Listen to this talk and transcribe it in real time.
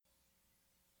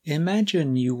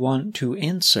Imagine you want to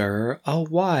answer a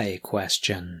why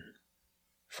question.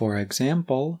 For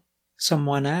example,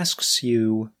 someone asks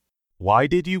you, "Why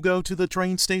did you go to the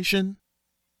train station?"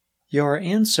 Your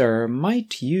answer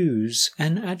might use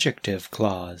an adjective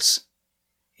clause.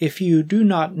 If you do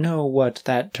not know what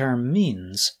that term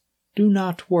means, do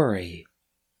not worry.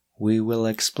 We will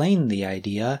explain the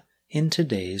idea in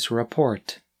today's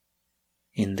report.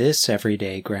 In this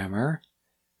everyday grammar,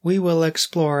 we will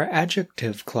explore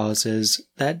adjective clauses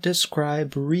that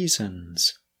describe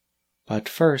reasons. But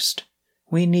first,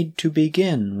 we need to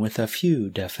begin with a few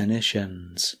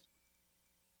definitions.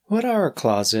 What are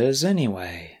clauses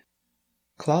anyway?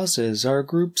 Clauses are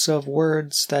groups of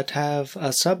words that have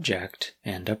a subject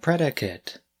and a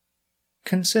predicate.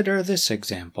 Consider this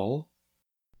example.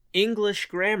 English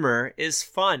grammar is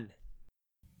fun.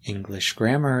 English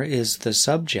grammar is the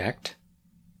subject.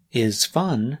 Is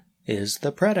fun is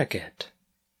the predicate.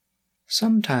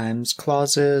 Sometimes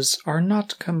clauses are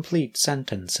not complete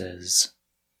sentences.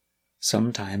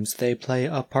 Sometimes they play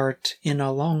a part in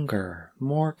a longer,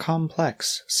 more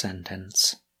complex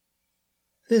sentence.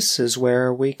 This is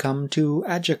where we come to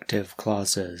adjective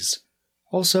clauses,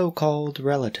 also called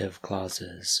relative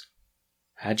clauses.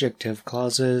 Adjective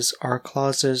clauses are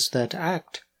clauses that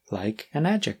act like an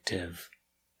adjective.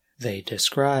 They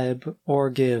describe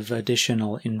or give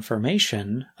additional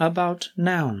information about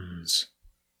nouns.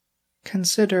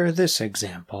 Consider this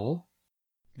example.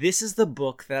 This is the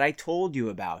book that I told you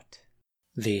about.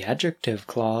 The adjective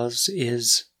clause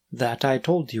is that I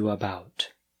told you about.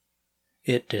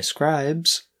 It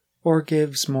describes or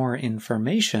gives more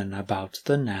information about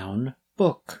the noun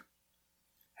book.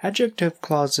 Adjective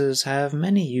clauses have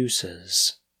many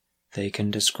uses. They can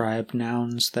describe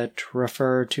nouns that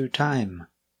refer to time,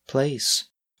 place,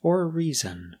 or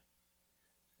reason.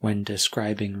 When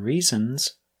describing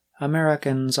reasons,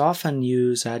 Americans often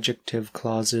use adjective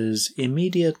clauses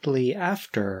immediately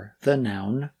after the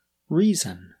noun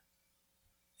reason.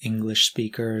 English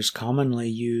speakers commonly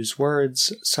use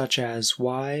words such as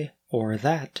why or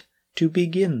that to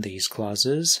begin these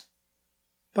clauses,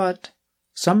 but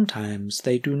sometimes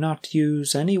they do not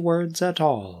use any words at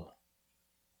all.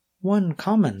 One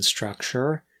common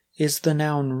structure is the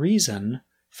noun reason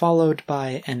followed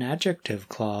by an adjective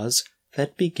clause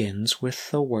that begins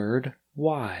with the word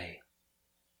why.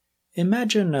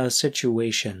 Imagine a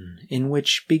situation in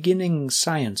which beginning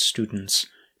science students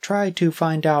try to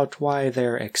find out why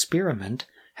their experiment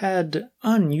had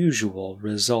unusual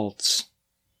results.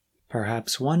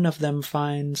 Perhaps one of them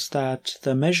finds that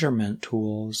the measurement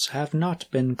tools have not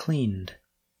been cleaned.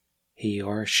 He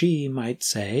or she might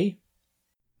say,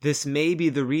 This may be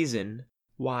the reason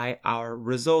why our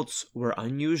results were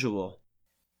unusual.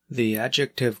 The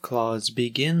adjective clause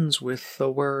begins with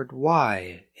the word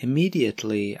why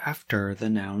immediately after the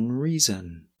noun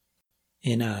reason.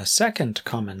 In a second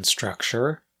common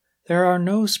structure, there are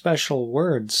no special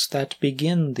words that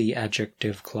begin the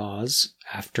adjective clause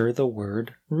after the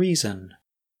word reason.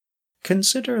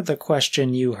 Consider the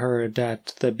question you heard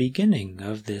at the beginning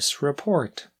of this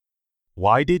report.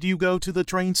 "Why did you go to the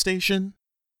train station?"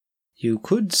 You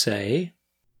could say,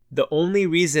 The only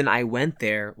reason I went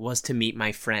there was to meet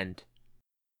my friend.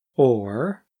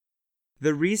 or,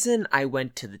 The reason I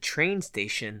went to the train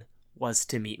station was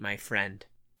to meet my friend.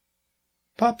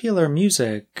 Popular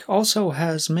music also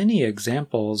has many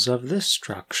examples of this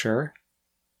structure.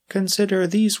 Consider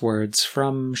these words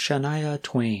from Shania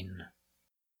Twain.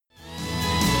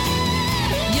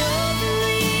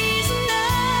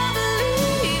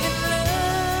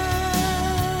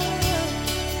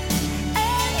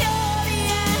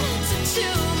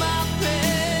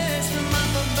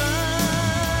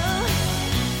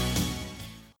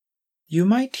 You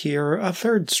might hear a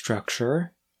third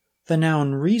structure, the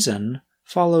noun reason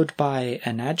followed by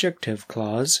an adjective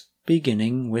clause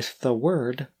beginning with the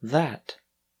word that.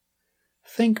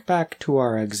 Think back to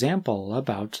our example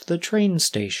about the train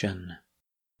station.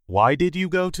 "Why did you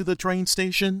go to the train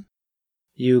station?"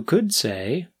 You could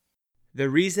say, The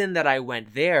reason that I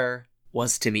went there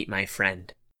was to meet my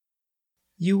friend.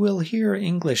 You will hear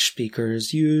English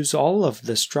speakers use all of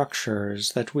the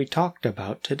structures that we talked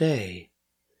about today.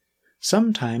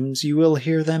 Sometimes you will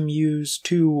hear them use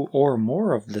two or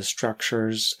more of the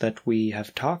structures that we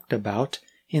have talked about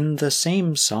in the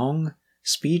same song,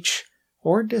 speech,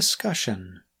 or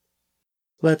discussion.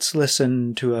 Let's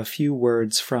listen to a few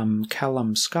words from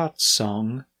Callum Scott's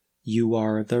song, You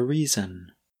Are the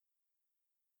Reason.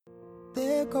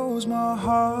 There goes my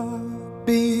heart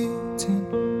beating,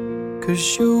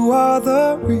 'cause you are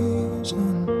the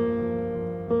reason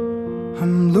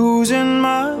I'm losing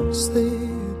my sleep.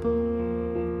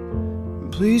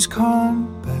 please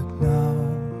come back now.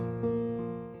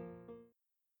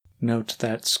 Note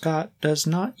that Scott does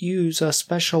not use a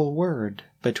special word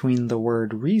between the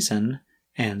word reason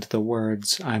and the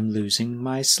words I'm losing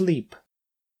my sleep.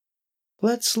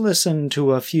 Let's listen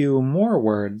to a few more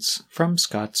words from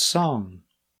Scott's song.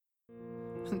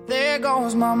 There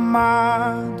goes my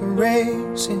mind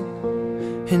racing,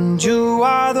 and you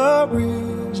are the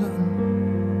reason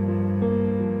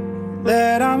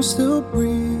that I'm still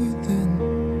breathing.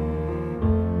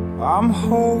 I'm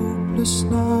hopeless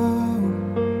now.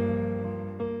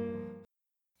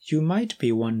 You might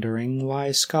be wondering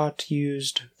why Scott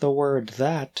used the word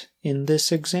that in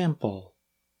this example.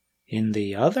 In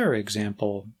the other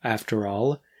example, after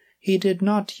all, he did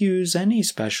not use any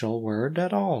special word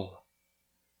at all.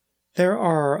 There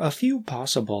are a few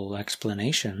possible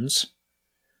explanations.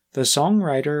 The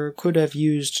songwriter could have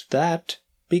used that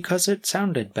because it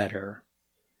sounded better.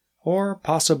 Or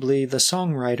possibly the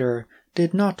songwriter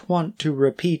did not want to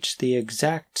repeat the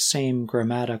exact same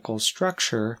grammatical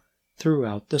structure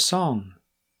throughout the song.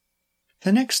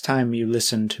 The next time you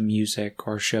listen to music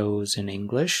or shows in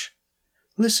English,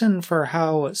 listen for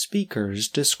how speakers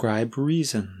describe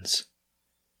reasons.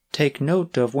 Take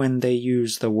note of when they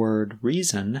use the word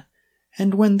reason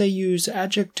and when they use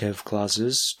adjective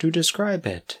clauses to describe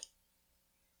it.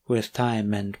 With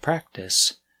time and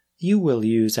practice, you will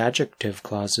use adjective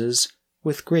clauses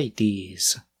with great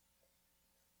ease.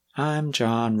 I'm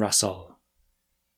John Russell.